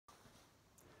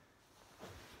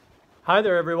Hi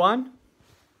there, everyone.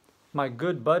 My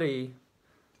good buddy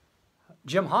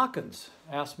Jim Hawkins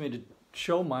asked me to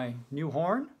show my new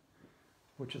horn,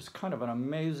 which is kind of an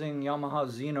amazing Yamaha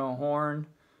Xeno horn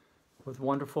with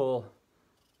wonderful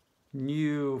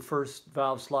new first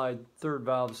valve slide, third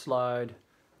valve slide,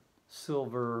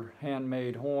 silver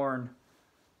handmade horn.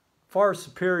 Far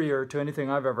superior to anything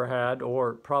I've ever had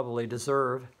or probably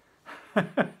deserve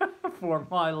for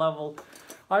my level.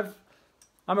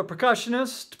 I'm a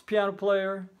percussionist, piano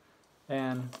player,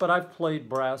 but I've played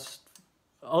brass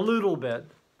a little bit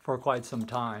for quite some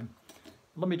time.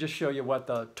 Let me just show you what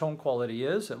the tone quality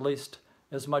is, at least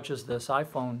as much as this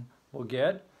iPhone will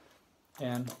get.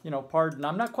 And, pardon,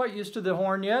 I'm not quite used to the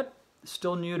horn yet. It's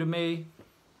still new to me,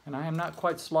 and I am not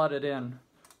quite slotted in,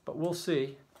 but we'll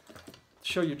see.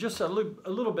 Show you just a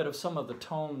little bit of some of the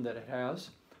tone that it has.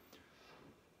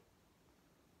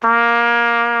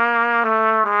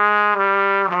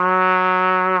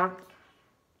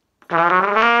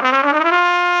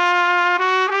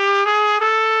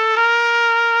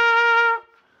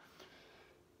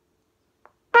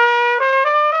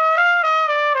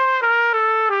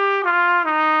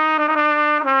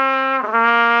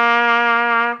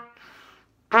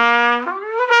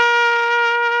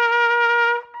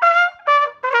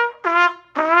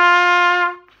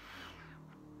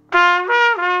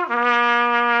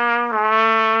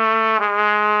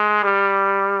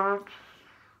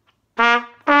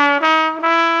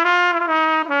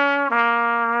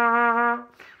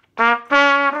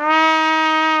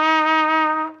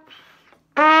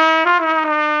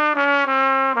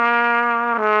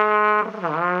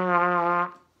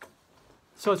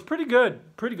 So it's pretty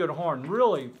good horn,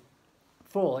 really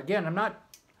full. Again, I'm not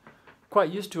quite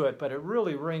used to it, but it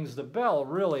really rings. The bell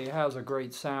really has a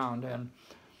great sound. And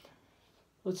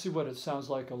let's see what it sounds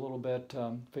like a little bit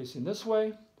facing this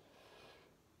way.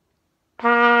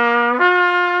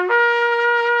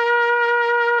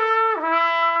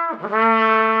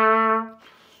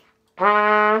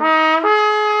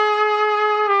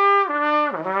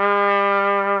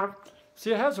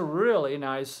 See, it has a really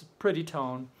nice, pretty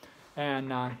tone. And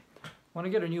when I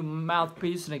get a new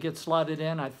mouthpiece and it gets slotted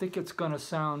in, I think it's going to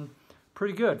sound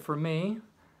pretty good for me.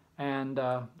 And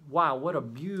wow, what a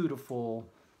beautiful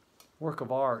work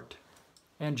of art.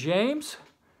 And James,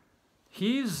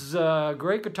 he's a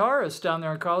great guitarist down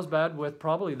there in Carlsbad with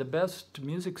probably the best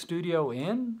music studio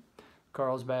in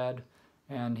Carlsbad.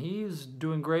 And he's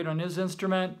doing great on his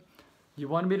instrument. You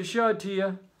wanted me to show it to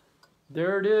you.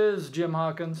 There it is, Jim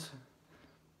Hawkins.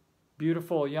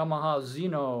 Beautiful Yamaha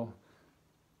Xeno.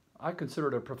 I consider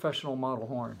it a professional model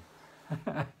horn.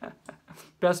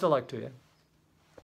 Best of luck to you.